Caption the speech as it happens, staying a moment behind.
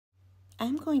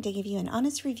I'm going to give you an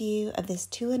honest review of this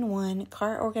 2-in-1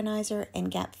 car organizer and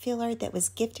gap filler that was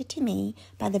gifted to me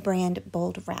by the brand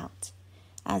Bold Route.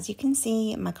 As you can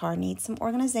see, my car needs some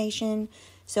organization,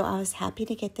 so I was happy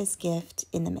to get this gift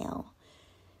in the mail.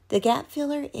 The gap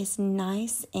filler is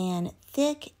nice and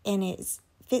thick, and it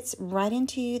fits right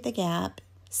into the gap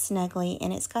snugly,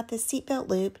 and it's got this seatbelt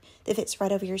loop that fits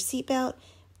right over your seatbelt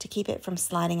to keep it from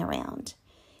sliding around.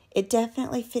 It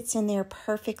definitely fits in there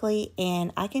perfectly,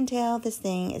 and I can tell this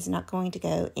thing is not going to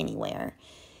go anywhere.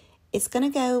 It's going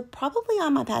to go probably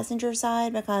on my passenger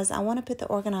side because I want to put the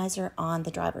organizer on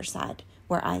the driver's side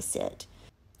where I sit.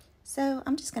 So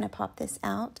I'm just going to pop this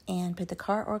out and put the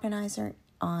car organizer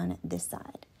on this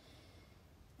side.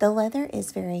 The leather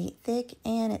is very thick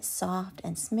and it's soft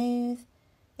and smooth.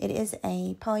 It is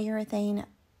a polyurethane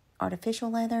artificial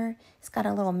leather. It's got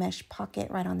a little mesh pocket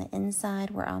right on the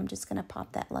inside where I'm just going to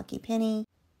pop that lucky penny.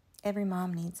 Every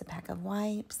mom needs a pack of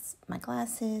wipes, my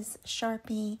glasses, a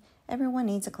Sharpie. Everyone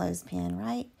needs a clothespin,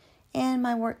 right? And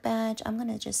my work badge, I'm going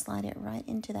to just slide it right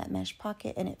into that mesh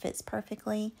pocket and it fits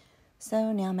perfectly.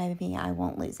 So now maybe I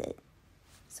won't lose it.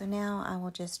 So now I will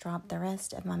just drop the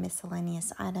rest of my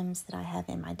miscellaneous items that I have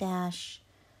in my dash.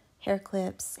 Hair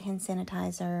clips, hand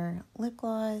sanitizer, lip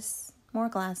gloss, more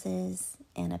glasses,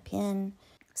 and a pen.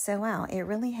 So wow, it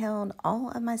really held all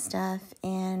of my stuff,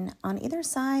 and on either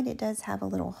side it does have a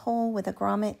little hole with a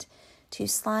grommet to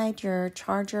slide your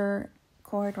charger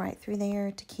cord right through there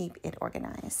to keep it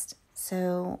organized.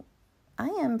 So I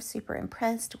am super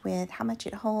impressed with how much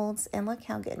it holds, and look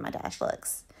how good my dash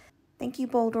looks. Thank you,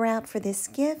 Bold Route, for this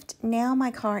gift. Now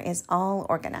my car is all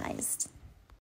organized.